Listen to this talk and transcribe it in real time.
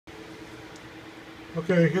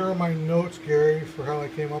Okay, here are my notes, Gary, for how I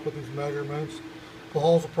came up with these measurements. The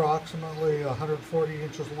hull's approximately 140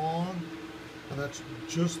 inches long, and that's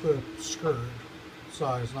just the skirt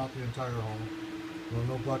size, not the entire hull.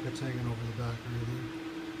 No buckets hanging over the back or anything.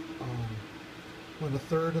 When a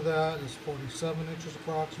third of that is 47 inches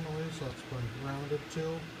approximately, so that's like rounded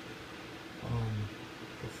to.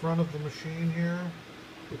 The front of the machine here,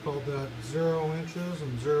 we called that 0 inches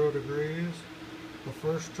and 0 degrees. The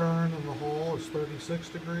first turn in the hull is 36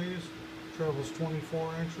 degrees, travels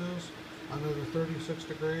 24 inches. Another 36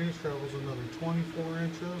 degrees, travels another 24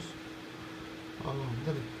 inches.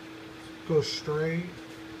 Then it goes straight.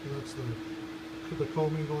 That's the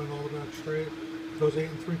combing going all the way back straight. It goes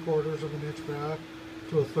 8 3/4 of an inch back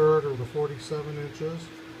to a third, or the 47 inches.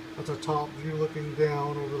 That's a top view looking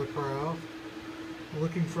down over the craft.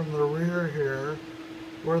 Looking from the rear here,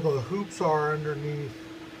 where the hoops are underneath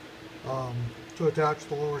to attach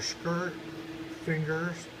the lower skirt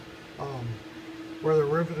fingers, where they're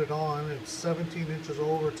riveted on, it's 17 inches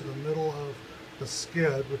over to the middle of the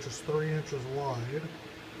skid, which is 3 inches wide.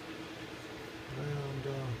 And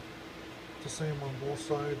it's the same on both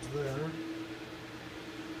sides there.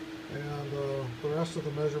 And the rest of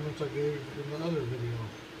the measurements I gave in the other video.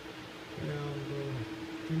 And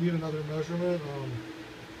if you need another measurement,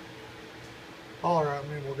 holler at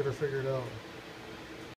me and we'll get her figured out.